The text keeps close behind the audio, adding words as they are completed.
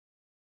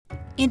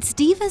It's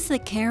Divas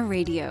That Care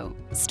Radio.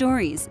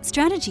 Stories,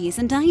 strategies,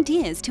 and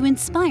ideas to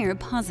inspire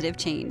positive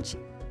change.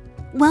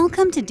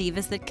 Welcome to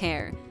Divas That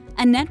Care,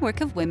 a network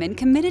of women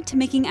committed to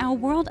making our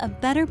world a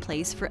better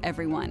place for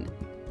everyone.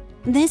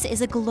 This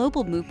is a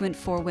global movement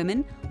for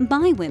women,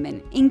 by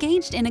women,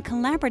 engaged in a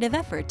collaborative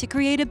effort to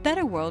create a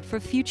better world for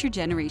future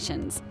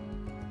generations.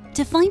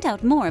 To find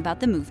out more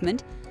about the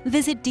movement,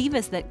 visit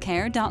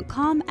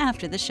divasthatcare.com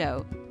after the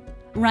show.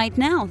 Right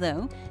now,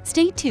 though,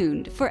 stay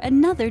tuned for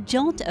another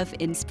jolt of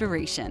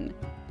inspiration.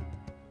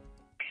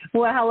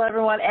 Well, hello,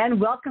 everyone, and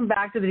welcome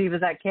back to the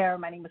Divas That Care.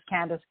 My name is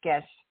Candace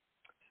Gish.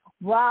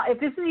 Wow, if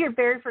this is your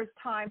very first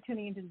time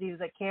tuning into the Divas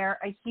That Care,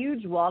 a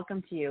huge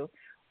welcome to you.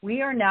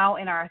 We are now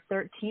in our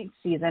 13th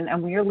season,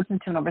 and we are listening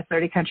to in over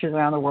 30 countries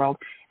around the world.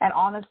 And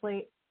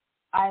honestly,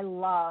 I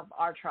love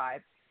our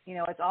tribe. You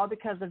know, it's all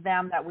because of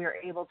them that we are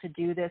able to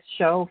do this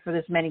show for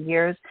this many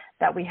years,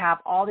 that we have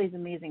all these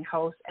amazing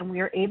hosts, and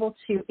we are able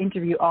to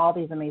interview all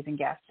these amazing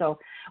guests. So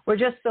we're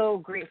just so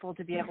grateful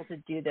to be able to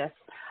do this.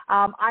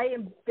 I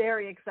am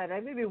very excited.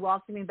 I'm going to be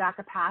welcoming back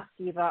a past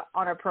diva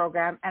on our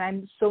program, and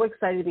I'm so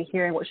excited to be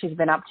hearing what she's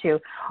been up to.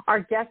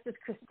 Our guest is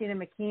Christina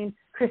McKean.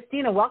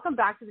 Christina, welcome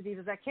back to the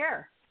Divas That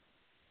Care.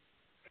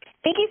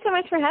 Thank you so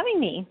much for having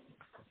me.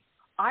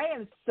 I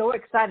am so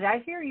excited. I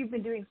hear you've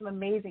been doing some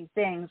amazing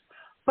things.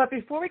 But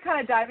before we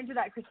kind of dive into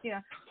that,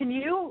 Christina, can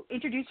you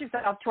introduce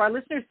yourself to our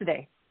listeners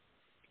today?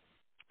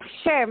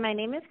 Sure. My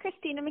name is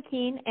Christina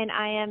McKean, and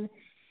I am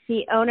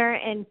the owner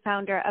and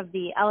founder of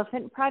the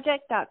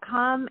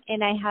elephantproject.com,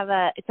 and I have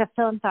it's a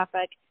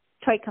philanthropic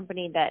toy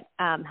company that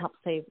helps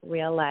save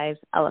real live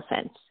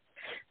elephants.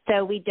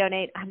 So we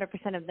donate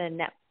 100% of the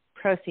net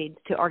proceeds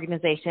to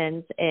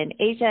organizations in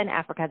Asia and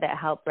Africa that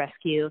help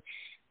rescue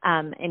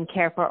and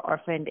care for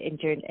orphaned,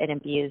 injured, and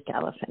abused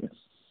elephants.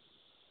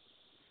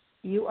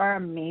 You are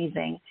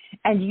amazing.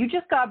 And you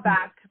just got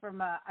back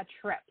from a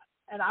trip.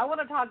 And I want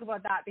to talk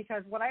about that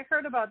because when I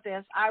heard about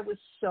this, I was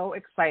so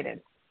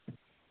excited.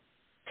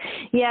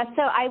 Yeah,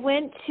 so I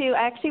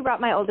actually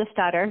brought my oldest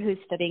daughter who's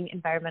studying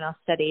environmental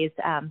studies,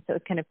 so it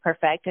was kind of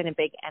perfect, and a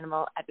big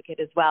animal advocate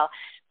as well.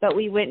 But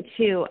we went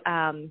to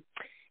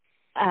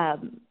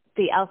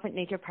the Elephant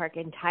Nature Park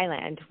in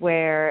Thailand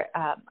where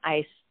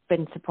I've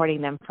been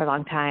supporting them for a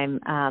long time.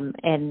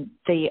 And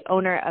the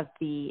owner of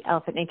the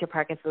Elephant Nature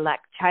Park is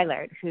Lek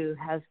Chylard, who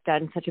has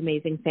done such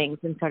amazing things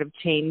and sort of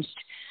changed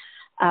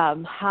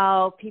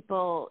how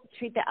people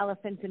treat the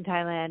elephants in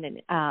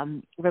Thailand,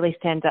 and really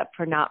stands up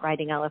for not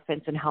riding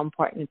elephants and how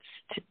important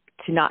it's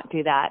to not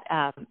do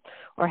that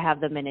or have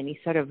them in any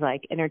sort of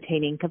like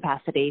entertaining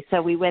capacity.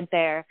 So we went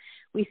there.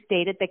 We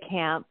stayed at the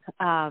camp.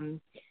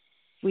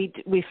 We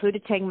flew to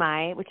Chiang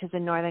Mai, which is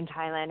in northern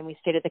Thailand, and we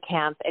stayed at the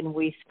camp, and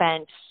we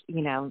spent,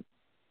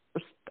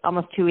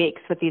 almost 2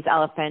 weeks with these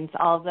elephants,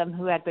 all of them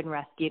who had been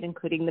rescued,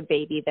 including the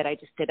baby that I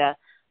just did a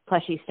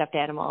plushy stuffed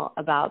animal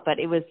about. But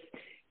it was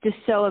just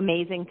so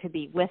amazing to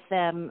be with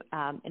them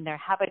in their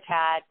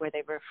habitat where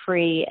they were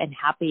free and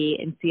happy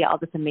and see all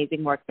this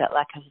amazing work that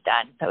Lek has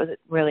done. So it was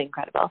really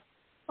incredible.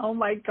 Oh,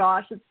 my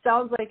gosh. It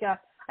sounds like a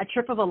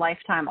trip of a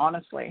lifetime,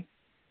 honestly.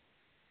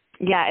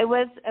 Yeah, it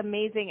was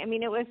amazing. I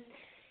mean, it was,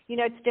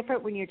 it's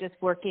different when you're just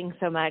working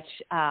so much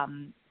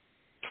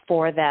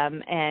for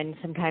them, and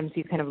sometimes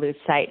you kind of lose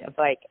sight of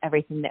like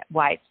everything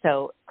why it's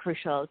so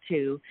crucial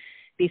to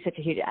be such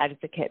a huge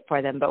advocate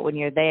for them. But when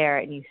you're there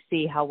and you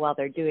see how well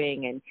they're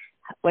doing and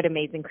what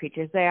amazing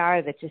creatures they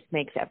are, that just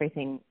makes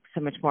everything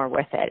so much more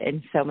worth it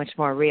and so much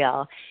more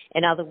real.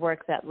 And all the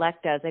work that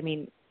Lek does, I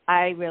mean,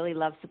 I really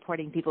love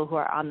supporting people who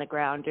are on the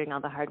ground doing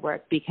all the hard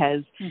work,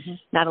 because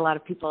not a lot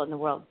of people in the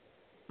world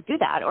do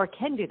that or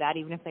can do that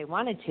even if they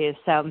wanted to.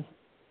 So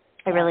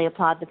I really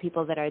applaud the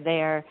people that are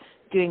there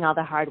doing all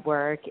the hard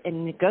work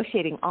and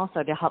negotiating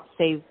also to help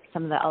save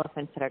some of the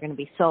elephants that are going to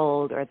be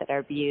sold or that are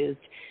abused,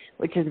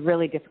 which is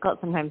really difficult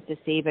sometimes to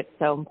see, but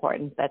so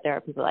important that there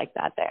are people like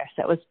that there.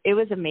 So it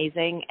was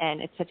amazing,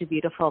 and it's such a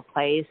beautiful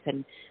place,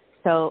 and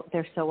so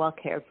they're so well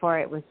cared for.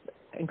 It was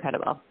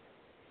incredible.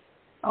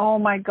 Oh,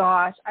 my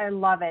gosh. I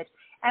love it.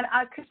 And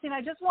Christine,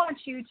 I just want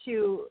you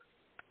to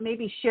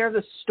maybe share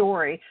the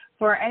story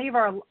for any of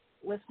our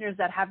listeners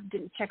that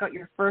didn't check out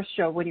your first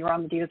show when you were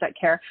on the Divas That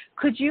Care.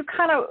 Could you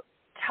kind of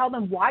tell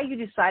them why you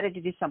decided to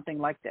do something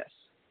like this?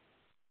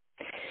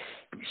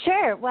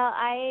 Sure. Well,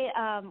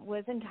 I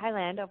was in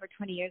Thailand over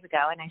 20 years ago,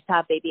 and I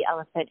saw a baby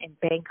elephant in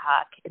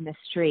Bangkok in the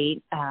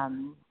street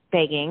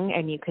begging,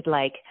 and you could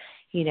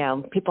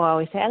people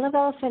always say, I love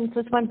elephants.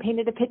 This one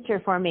painted a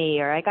picture for me,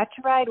 or I got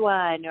to ride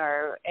one,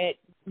 or it,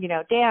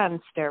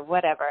 danced or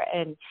whatever.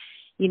 And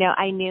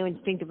I knew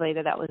instinctively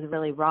that was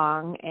really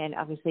wrong, and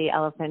obviously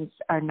elephants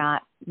are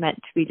not meant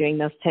to be doing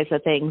those types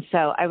of things.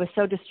 So I was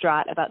so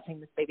distraught about seeing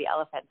this baby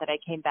elephant that I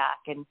came back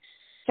and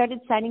started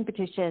signing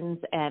petitions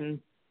and,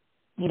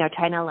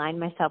 trying to align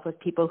myself with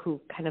people who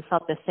kind of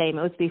felt the same.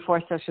 It was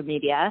before social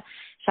media,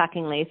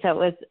 shockingly. So it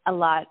was a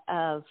lot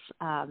of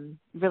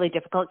really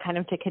difficult kind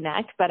of to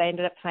connect, but I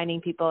ended up finding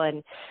people.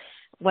 And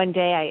one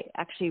day I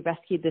actually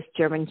rescued this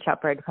German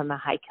Shepherd from a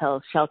high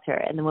kill shelter,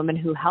 and the woman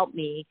who helped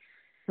me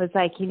was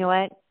like, you know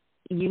what,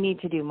 you need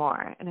to do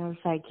more. And I was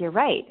like, you're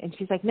right. And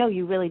she's like, no,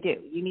 you really do.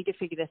 You need to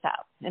figure this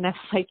out. And I was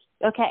like,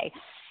 okay.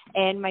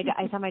 And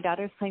I saw my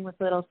daughters playing with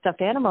little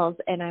stuffed animals,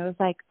 and I was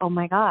like, oh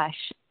my gosh,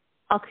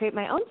 I'll create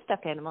my own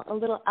stuffed animal, a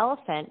little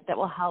elephant that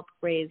will help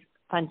raise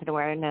funds and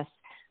awareness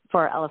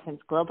for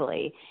elephants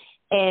globally.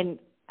 And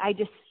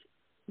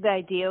the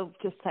idea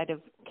just sort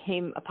of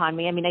came upon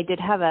me. I mean, I did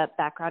have a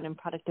background in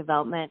product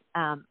development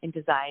and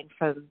design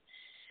from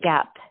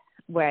Gap,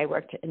 where I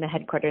worked in the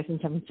headquarters in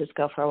San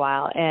Francisco for a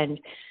while. And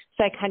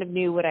so I kind of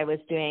knew what I was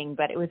doing,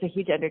 but it was a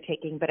huge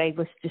undertaking, but I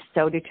was just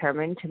so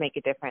determined to make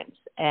a difference.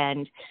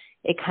 And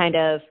it kind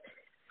of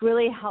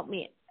really helped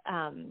me,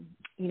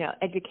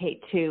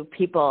 educate to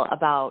people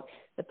about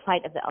the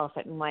plight of the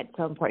elephant and why it's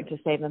so important to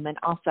save them. And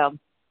also,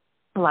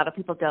 a lot of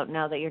people don't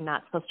know that you're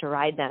not supposed to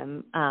ride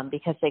them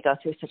because they go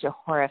through such a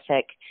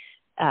horrific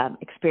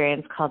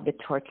experience called the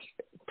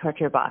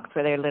torture box,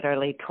 where they're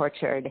literally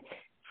tortured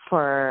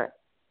for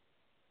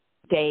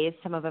days.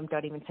 Some of them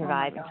don't even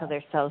survive until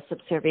they're so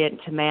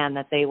subservient to man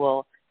that they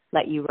will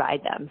let you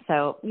ride them.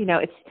 So,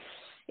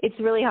 it's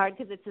really hard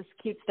because it's this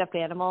cute stuffed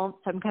animal.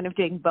 So I'm kind of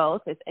doing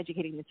both. It's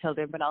educating the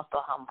children, but also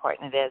how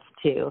important it is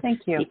to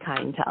be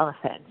kind to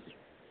elephants.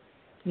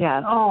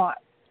 Yeah. Oh,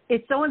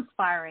 it's so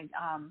inspiring.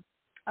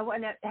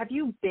 Have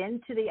you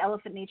been to the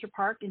Elephant Nature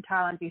Park in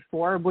Thailand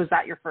before? Or was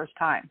that your first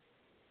time?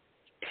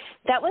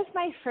 That was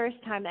my first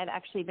time I'd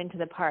actually been to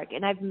the park,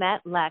 and I've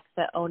met Lex,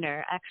 the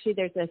owner. Actually,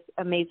 there's this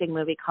amazing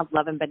movie called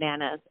Love and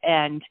Bananas,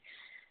 and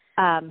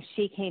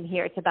she came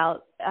here. It's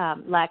about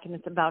Lex, and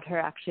it's about her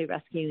actually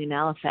rescuing an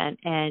elephant.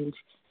 And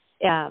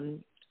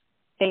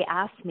they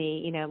asked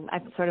me,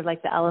 I'm sort of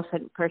like the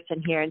elephant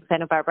person here in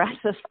Santa Barbara.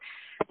 So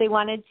they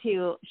wanted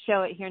to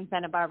show it here in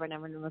Santa Barbara, and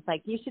everyone was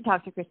like, you should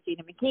talk to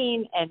Christina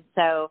McKean. And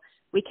so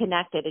we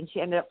connected, and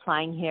she ended up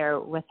flying here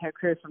with her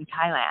crew from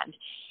Thailand.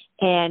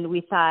 And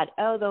we thought,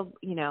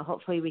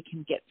 hopefully we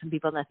can get some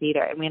people in the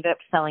theater. And we ended up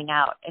selling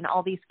out. And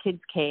all these kids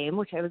came,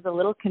 which I was a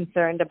little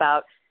concerned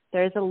about.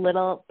 There's a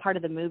little part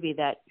of the movie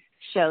that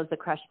shows the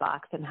crush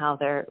box and how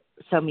they're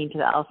so mean to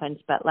the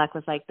elephants. But Lex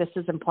was like, this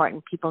is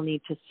important. People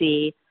need to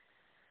see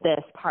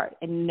this part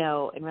and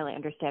know and really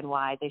understand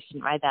why they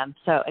shouldn't ride them.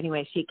 So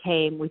anyway, she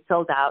came. We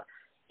sold out.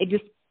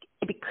 It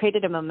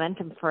created a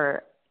momentum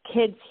for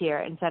kids here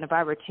in Santa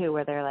Barbara, too,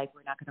 where they're like,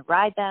 we're not going to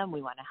ride them.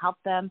 We want to help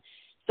them.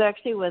 So it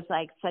actually was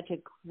like such a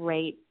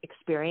great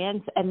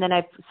experience. And then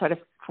I've sort of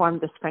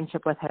formed this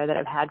friendship with her that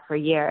I've had for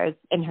years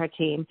and her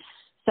team.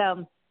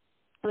 So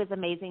it was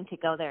amazing to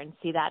go there and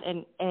see that.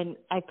 And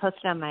I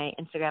posted on my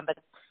Instagram, but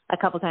a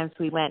couple times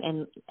we went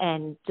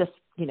and just,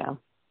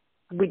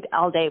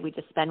 all day we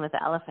just spend with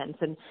the elephants.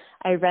 And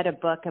I read a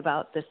book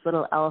about this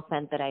little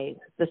elephant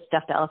the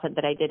stuffed elephant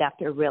that I did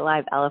after a real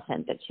live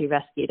elephant that she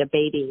rescued, a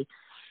baby,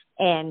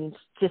 and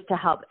just to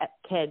help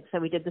kids. So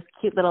we did this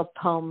cute little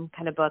poem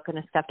kind of book on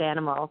a stuffed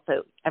animal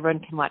so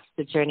everyone can watch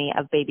the journey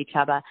of baby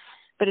Chubba.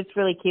 But it's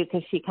really cute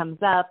because she comes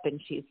up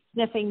and she's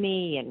sniffing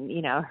me and,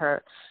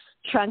 her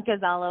trunk is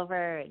all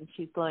over and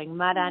she's blowing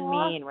mud on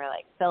me and we're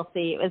like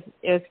filthy. It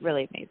was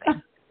really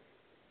amazing.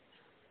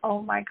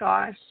 Oh my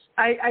gosh.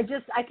 I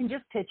can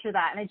just picture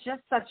that. And it's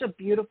just such a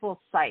beautiful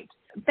sight.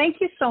 Thank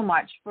you so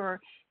much for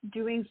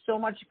doing so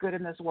much good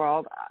in this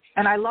world.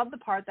 And I love the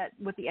part that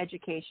with the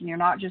education, you're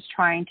not just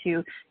trying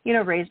to,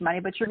 raise money,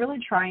 but you're really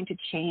trying to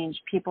change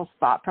people's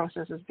thought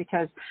processes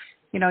because,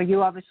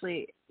 you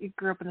obviously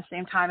grew up in the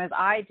same time as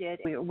I did.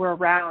 We were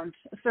around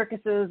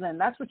circuses and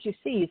that's what you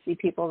see. You see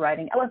people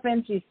riding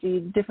elephants, you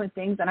see different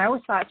things. And I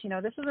always thought,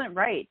 this isn't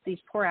right, these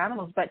poor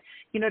animals. But,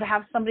 to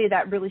have somebody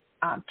that really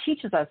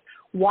teaches us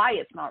why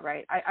it's not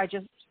right, I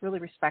just really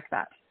respect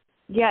that.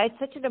 Yeah, it's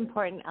such an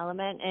important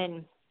element.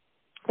 And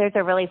there's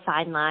a really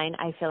fine line,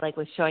 I feel like,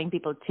 with showing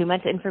people too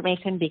much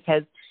information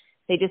because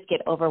they just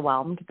get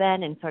overwhelmed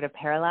then and sort of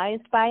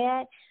paralyzed by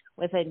it,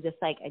 within just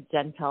like a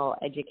gentle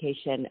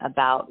education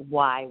about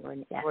why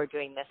we're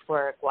doing this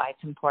work, why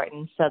it's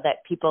important, so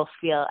that people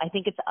feel, I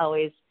think it's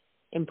always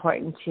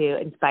important to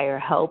inspire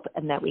hope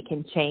and that we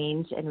can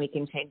change and we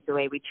can change the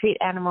way we treat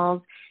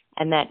animals.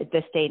 And that at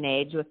this day and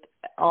age, with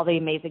all the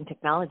amazing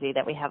technology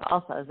that we have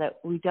also, is that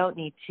we don't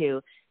need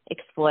to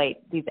exploit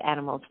these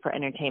animals for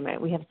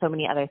entertainment. We have so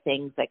many other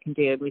things that can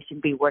do, and we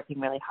should be working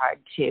really hard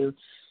to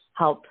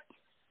help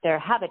their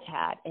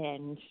habitat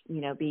and,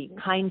 be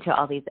kind to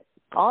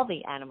all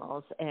the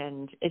animals.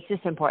 And it's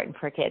just important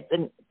for kids.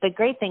 And the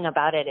great thing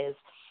about it is,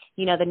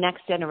 the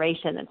next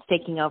generation that's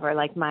taking over,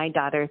 like my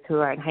daughters who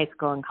are in high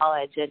school and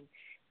college, and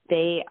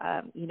they,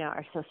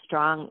 are so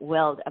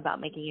strong-willed about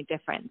making a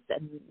difference,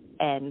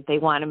 and they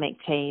want to make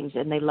change,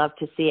 and they love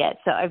to see it.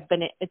 So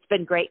it's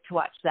been great to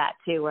watch that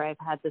too, where I've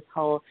had this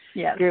whole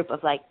group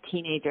of like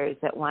teenagers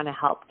that want to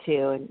help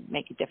too and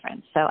make a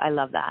difference. So I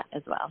love that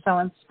as well. So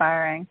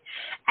inspiring.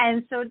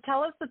 And so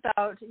tell us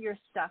about your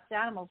stuffed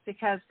animals,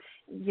 because,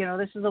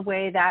 this is a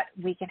way that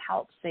we can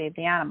help save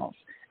the animals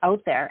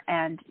out there.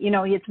 And,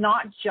 it's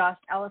not just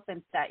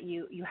elephants that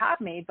you have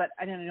made, but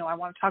I don't know, I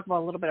want to talk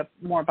about a little bit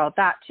more about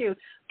that too.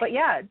 But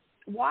yeah,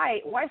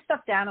 why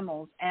stuffed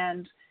animals,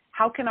 and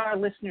how can our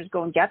listeners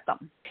go and get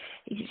them?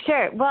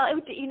 Sure. Well,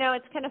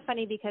 it's kind of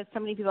funny because so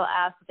many people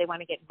ask if they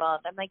want to get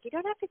involved. I'm like, you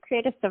don't have to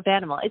create a stuffed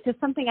animal. It's just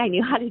something I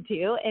knew how to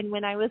do. And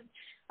when I was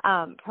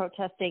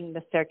protesting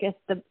the circus,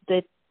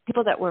 the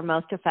people that were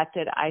most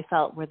affected, I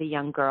felt, were the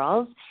young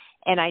girls.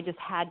 And I just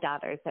had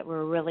daughters that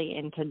were really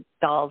into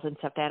dolls and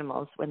stuffed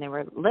animals when they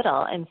were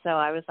little. And so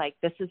I was like,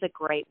 this is a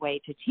great way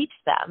to teach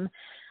them.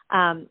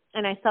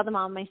 And I sell them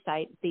all on my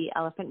site,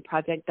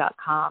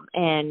 theelephantproject.com.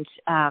 And,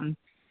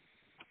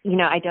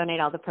 I donate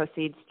all the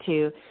proceeds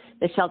to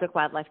the Sheldrick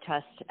Wildlife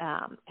Trust,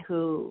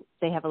 who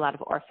they have a lot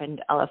of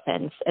orphaned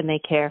elephants, and they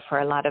care for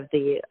a lot of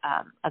the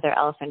other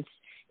elephants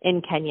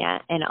in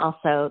Kenya, and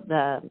also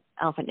the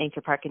Elephant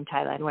Nature Park in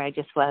Thailand, where I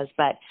just was.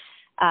 But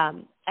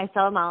I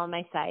sell them all on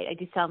my site. I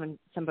do sell them in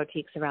some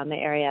boutiques around the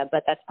area,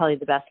 but that's probably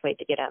the best way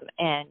to get them.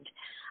 And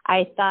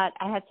I thought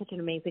I had such an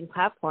amazing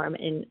platform,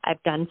 and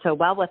I've done so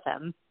well with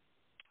them,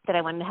 that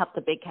I wanted to help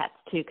the big cats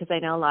too, because I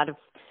know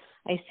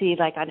I see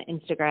like on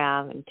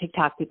Instagram and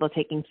TikTok people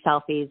taking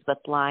selfies with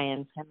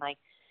lions, and like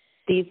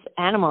these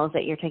animals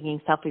that you're taking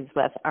selfies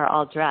with are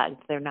all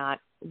drugged. They're not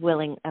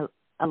willing,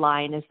 a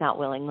lion is not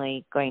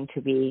willingly going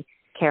to be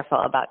careful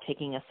about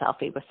taking a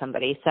selfie with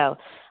somebody. So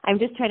I'm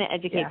just trying to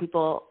educate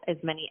people as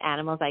many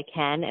animals I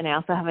can. And I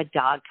also have a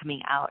dog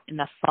coming out in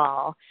the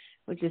fall,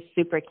 which is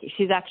super cute.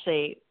 She's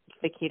actually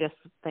the cutest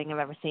thing I've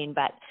ever seen,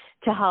 but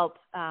to help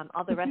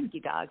all the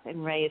rescue dogs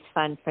and raise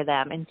funds for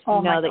them, and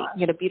to know that you can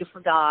get a beautiful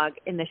dog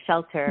in the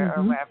shelter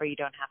or wherever you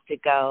don't have to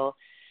go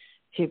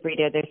to a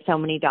breeder. There's so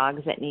many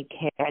dogs that need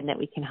care, and that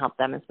we can help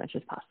them as much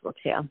as possible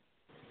too.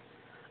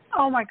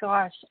 Oh my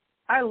gosh,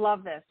 I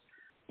love this.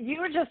 You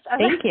were just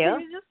Thank you.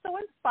 You're just so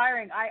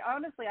inspiring.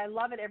 I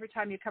love it every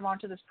time you come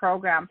onto this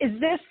program. Is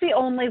this the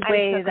only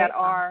way that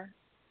our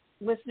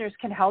listeners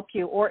can help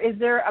you, or is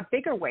there a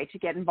bigger way to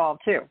get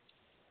involved too?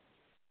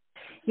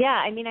 Yeah,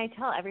 I mean, I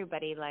tell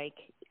everybody, like,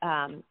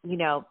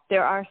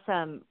 there are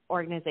some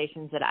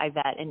organizations that I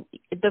vet, and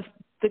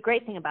the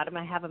great thing about them,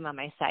 I have them on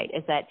my site,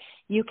 is that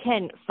you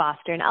can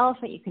foster an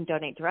elephant, you can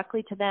donate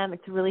directly to them.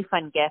 It's a really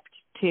fun gift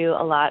to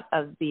a lot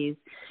of these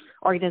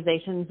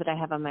organizations that I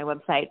have on my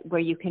website,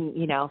 where you can,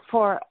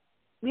 for,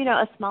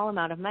 a small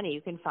amount of money,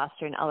 you can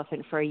foster an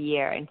elephant for a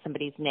year in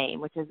somebody's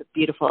name, which is a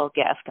beautiful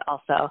gift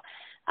also.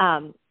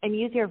 And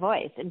use your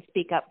voice and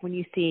speak up when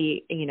you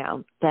see,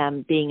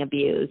 them being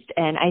abused.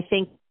 And I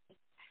think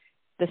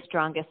the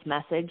strongest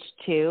message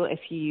too, if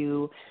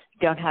you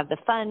don't have the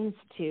funds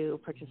to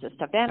purchase a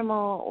stuffed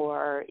animal,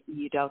 or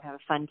you don't have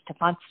funds to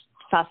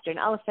foster an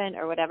elephant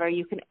or whatever,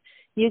 you can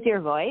use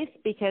your voice,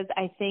 because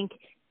I think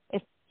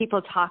if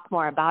people talk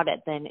more about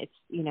it, then it's,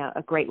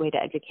 a great way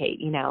to educate.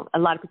 A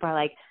lot of people are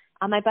like,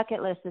 on my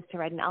bucket list is to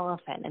ride an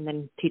elephant, and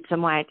then teach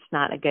them why it's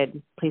not a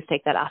good, please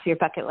take that off your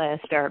bucket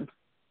list, or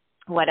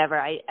whatever.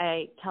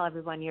 I tell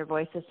everyone your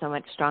voice is so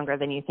much stronger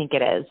than you think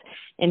it is,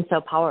 and so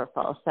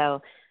powerful.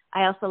 So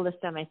I also list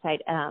on my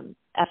site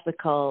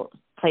ethical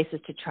places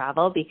to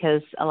travel,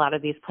 because a lot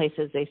of these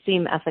places, they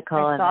seem ethical.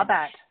 I saw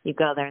that. You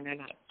go there and they're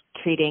not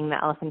treating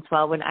the elephants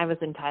well. When I was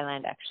in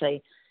Thailand,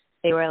 actually,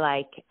 they were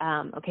like,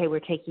 okay, we're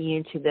taking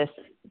you to this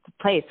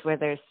place where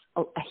there's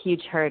a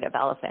huge herd of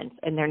elephants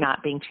and they're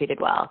not being treated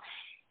well.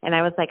 And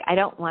I was like, I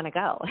don't want to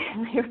go.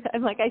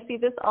 I'm like, I see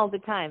this all the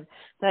time.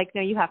 They're like,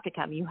 no, you have to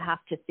come. You have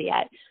to see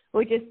it,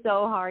 which is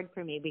so hard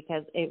for me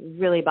because it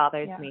really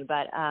bothers me.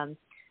 But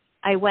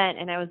I went,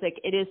 and I was like,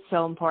 it is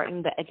so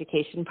important, the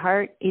education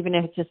part, even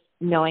if it's just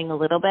knowing a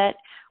little bit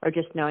or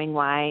just knowing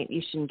why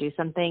you shouldn't do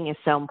something is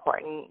so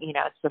important.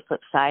 It's the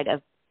flip side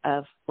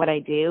of what I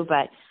do.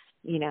 But,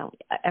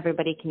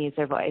 everybody can use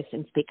their voice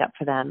and speak up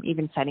for them,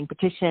 even signing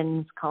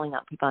petitions, calling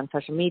out people on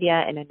social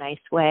media in a nice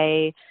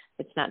way.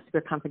 It's not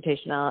super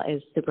confrontational,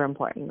 is super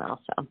important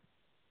also.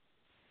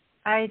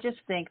 I just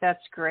think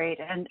that's great.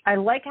 And I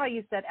like how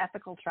you said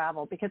ethical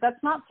travel, because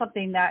that's not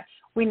something that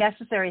we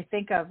necessarily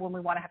think of when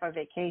we want to have a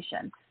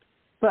vacation.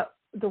 But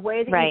the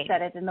way that you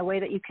said it, and the way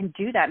that you can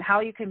do that, and how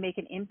you can make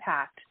an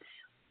impact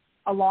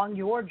along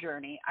your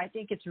journey, I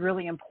think it's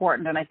really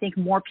important. And I think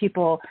more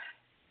people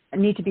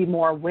need to be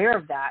more aware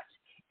of that.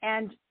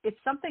 And it's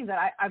something that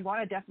I want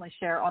to definitely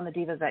share on the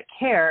Divas That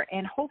Care,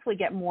 and hopefully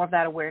get more of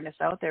that awareness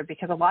out there,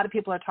 because a lot of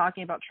people are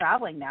talking about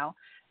traveling now.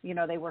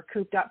 They were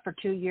cooped up for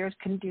 2 years,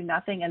 couldn't do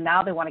nothing, and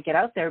now they want to get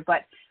out there.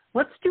 But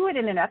let's do it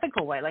in an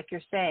ethical way, like you're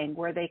saying,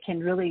 where they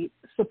can really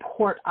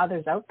support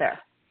others out there.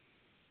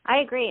 I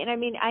agree. And I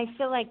mean, I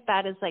feel like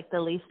that is like the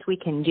least we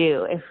can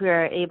do if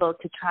we're able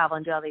to travel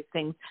and do all these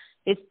things,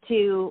 is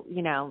to,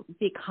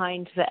 be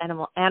kind to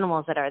the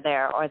animals that are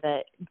there, or the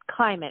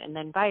climate and the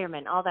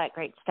environment, all that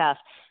great stuff,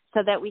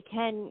 so that we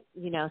can,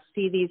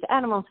 see these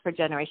animals for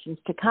generations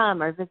to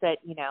come, or visit,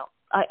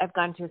 I've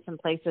gone to some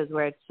places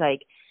where it's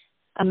like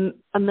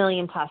a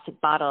million plastic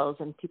bottles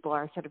and people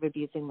are sort of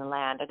abusing the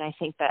land. And I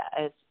think that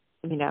as,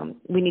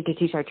 we need to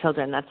teach our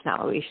children that's not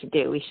what we should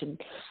do. We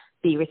should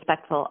be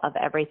respectful of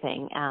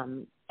everything.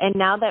 And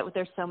now that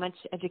there's so much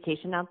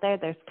education out there,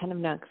 there's kind of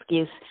no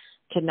excuse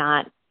to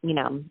not,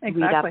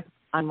 read up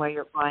on where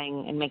you're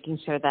going, and making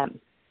sure that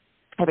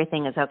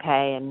everything is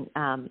okay and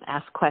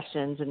ask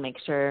questions and make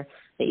sure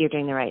that you're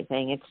doing the right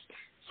thing. It's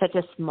such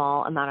a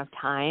small amount of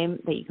time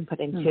that you can put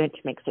into it to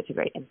make such a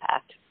great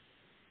impact.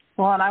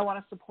 Well, and I want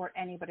to support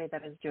anybody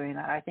that is doing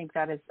that. I think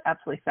that is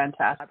absolutely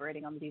fantastic.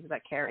 Collaborating on the Divas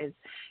That Care is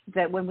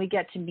that when we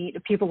get to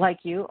meet people like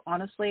you,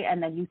 honestly,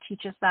 and then you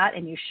teach us that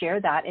and you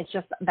share that, it's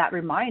just that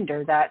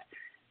reminder that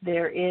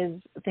there is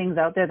things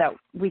out there that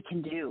we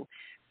can do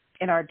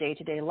in our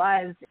day-to-day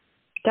lives.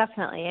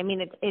 Definitely. I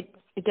mean,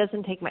 it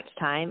doesn't take much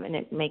time, and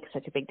it makes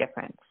such a big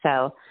difference.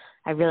 So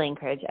I really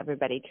encourage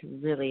everybody to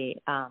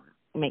really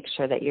make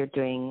sure that you're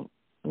doing,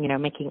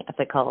 making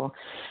ethical,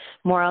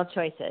 moral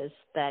choices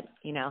that,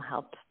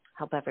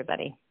 help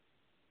everybody.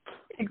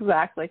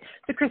 Exactly.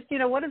 So,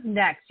 Christina, what is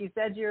next? You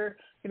said you're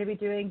going to be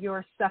doing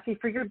your stuffy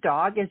for your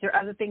dog. Is there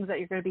other things that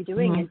you're going to be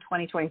doing in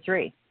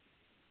 2023?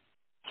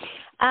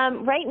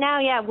 Right now,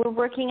 yeah, we're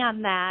working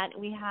on that.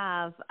 We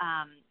have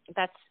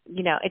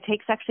it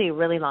takes actually a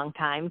really long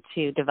time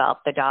to develop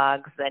the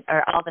dogs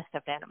or all the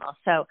stuffed animals.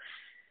 So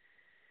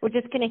we're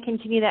just going to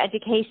continue the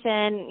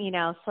education,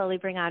 slowly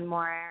bring on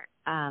more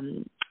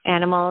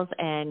animals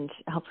and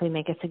hopefully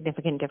make a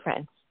significant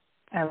difference.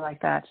 I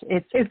like that.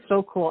 It's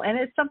so cool. And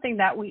it's something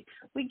that we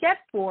get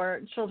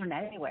for children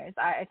anyways.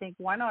 I think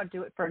why not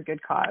do it for a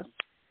good cause?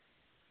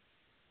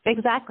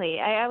 Exactly.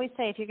 I always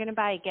say if you're going to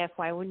buy a gift,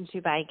 why wouldn't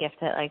you buy a gift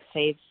that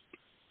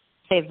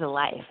saves a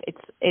life?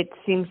 It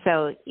seems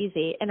so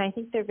easy, and I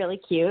think they're really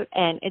cute,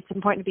 and it's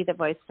important to be the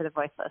voice for the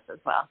voiceless as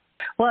well.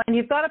 Well, and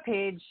you've got a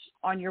page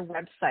on your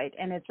website,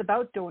 and it's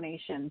about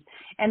donations,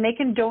 and they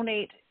can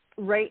donate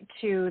right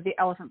to the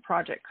Elephant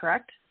Project,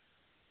 correct?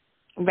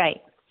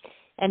 Right.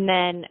 And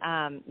then,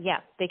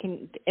 they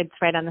can. It's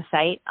right on the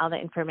site, all the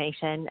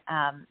information,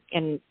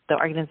 and the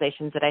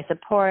organizations that I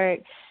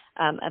support.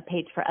 A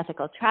page for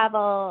ethical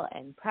travel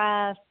and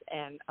press,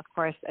 and of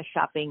course a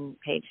shopping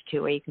page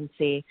too, where you can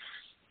see,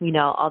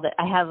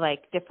 I have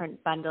like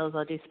different bundles.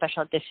 I'll do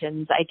special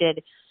editions.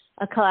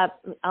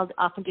 I'll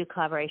often do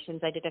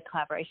collaborations. I did a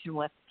collaboration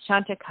with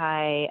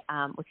Chantecaille,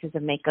 which is a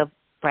makeup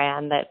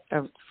brand that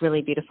are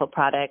really beautiful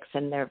products,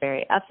 and they're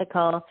very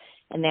ethical,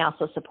 and they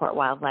also support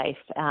wildlife,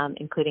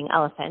 including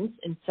elephants.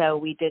 And so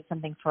we did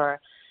something for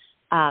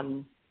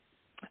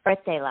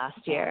Earth Day last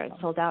year. It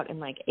sold out in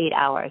like 8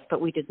 hours,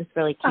 but we did this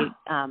really cute,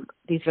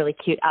 these really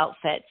cute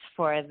outfits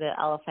for the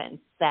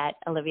elephants that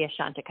Olivia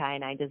Chantecaille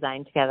and I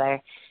designed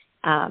together.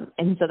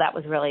 And so that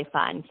was really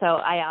fun. So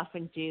I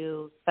often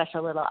do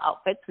special little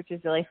outfits, which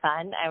is really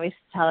fun. I always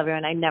tell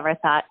everyone I never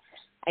thought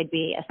I'd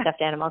be a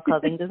stuffed animal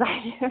clothing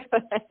designer,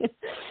 but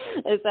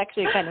it's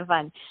actually kind of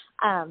fun.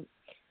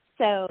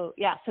 So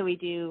we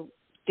do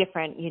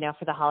different,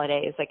 for the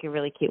holidays, like a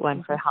really cute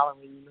one for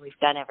Halloween we've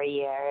done every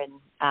year, and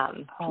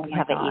we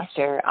have the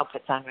Easter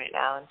outfits on right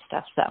now and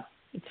stuff, so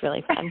it's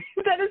really fun.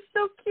 That is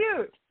so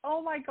cute.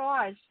 Oh my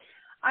gosh,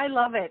 I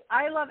love it.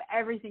 I love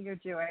everything you're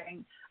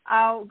doing.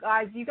 Oh,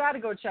 guys, you got to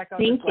go check out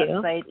this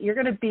website. You're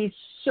going to be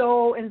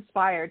so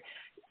inspired.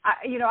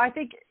 I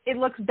think it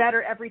looks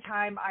better every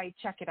time I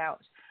check it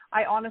out.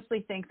 I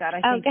honestly think that.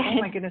 I think,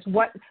 oh my goodness,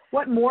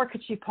 what more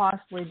could she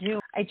possibly do?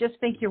 I just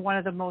think you're one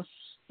of the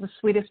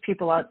sweetest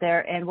people out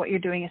there, and what you're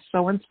doing is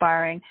so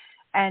inspiring.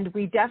 And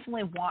we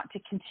definitely want to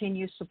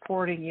continue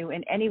supporting you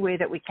in any way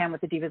that we can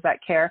with the Divas That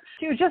Care,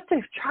 just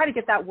to try to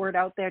get that word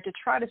out there, to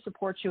try to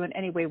support you in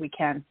any way we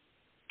can.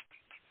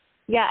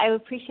 Yeah, I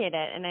appreciate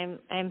it, and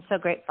I'm so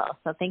grateful.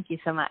 So thank you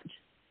so much.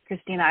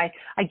 Christina,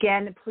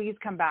 again, please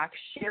come back,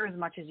 share as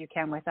much as you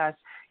can with us,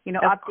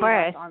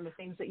 update us on the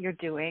things that you're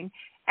doing,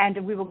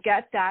 and we will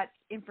get that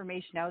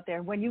information out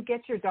there. When you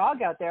get your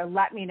dog out there,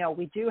 let me know.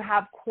 We do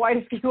have quite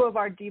a few of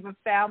our Diva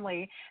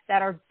family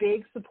that are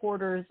big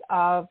supporters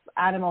of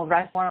animal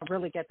rescue. I want to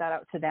really get that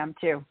out to them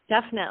too.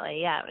 Definitely,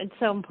 yeah. It's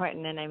so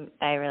important, and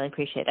I really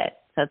appreciate it.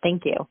 So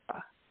thank you.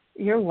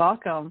 You're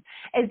welcome.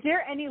 Is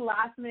there any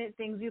last-minute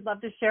things you'd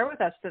love to share with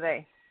us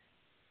today?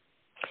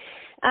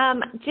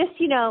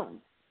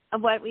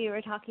 What we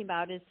were talking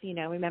about is,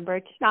 remember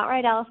to not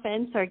ride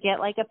elephants or get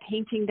like a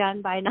painting done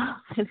by an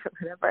elephant or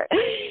whatever.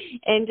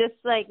 And just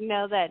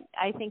know that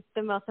I think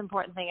the most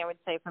important thing I would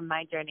say from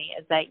my journey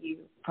is that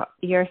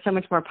you're so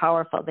much more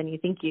powerful than you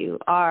think you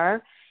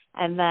are.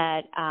 And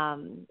that,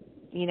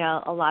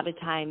 a lot of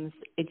times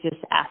it's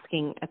just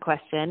asking a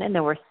question, and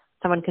the worst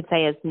someone could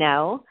say is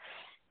no.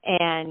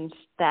 And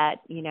that,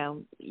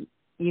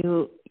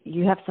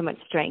 you have so much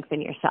strength in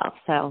yourself.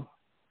 So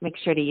make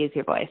sure to use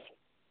your voice.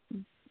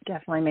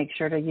 Definitely make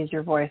sure to use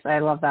your voice. I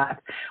love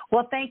that.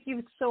 Well, thank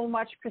you so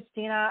much,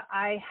 Christina.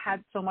 I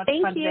had so much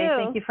fun today.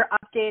 Thank you for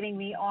updating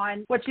me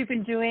on what you've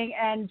been doing,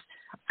 and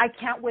I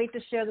can't wait to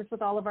share this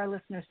with all of our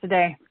listeners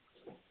today.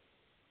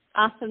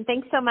 Awesome.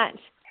 Thanks so much.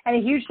 And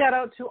a huge shout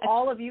out to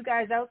all of you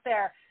guys out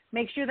there.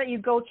 Make sure that you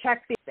go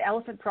check the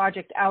Elephant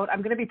Project out.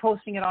 I'm going to be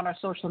posting it on our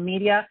social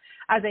media.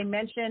 As I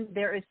mentioned,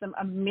 there is some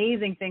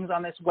amazing things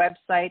on this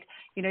website.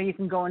 You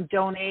can go and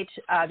donate.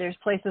 There's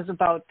places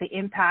about the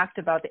impact,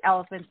 about the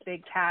elephants,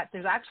 big cats.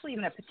 There's actually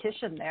even a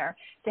petition there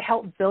to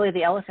help Billy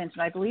the elephant.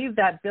 And I believe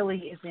that Billy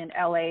is in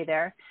LA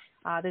there.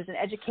 There's an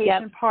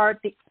education part,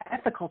 the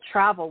ethical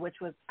travel, which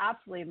was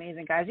absolutely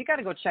amazing, guys. You got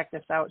to go check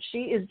this out. She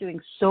is doing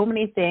so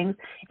many things,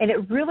 and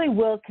it really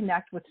will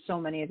connect with so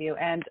many of you,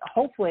 and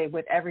hopefully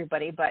with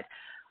everybody. But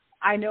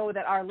I know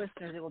that our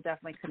listeners it will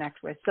definitely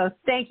connect with. So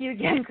thank you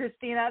again,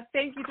 Christina.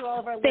 Thank you to all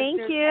of our listeners.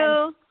 Thank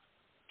you.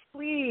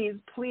 And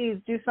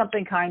please do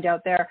something kind out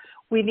there.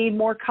 We need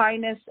more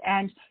kindness,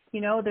 and,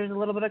 there's a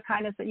little bit of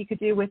kindness that you could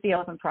do with the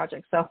Elephant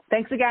Project. So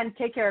thanks again.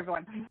 Take care,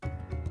 everyone.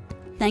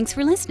 Thanks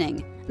for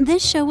listening.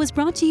 This show was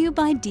brought to you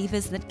by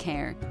Divas That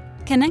Care.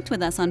 Connect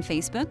with us on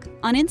Facebook,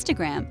 on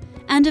Instagram,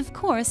 and of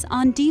course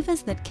on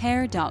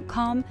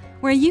divasthatcare.com,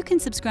 where you can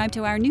subscribe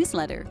to our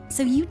newsletter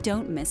so you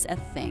don't miss a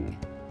thing.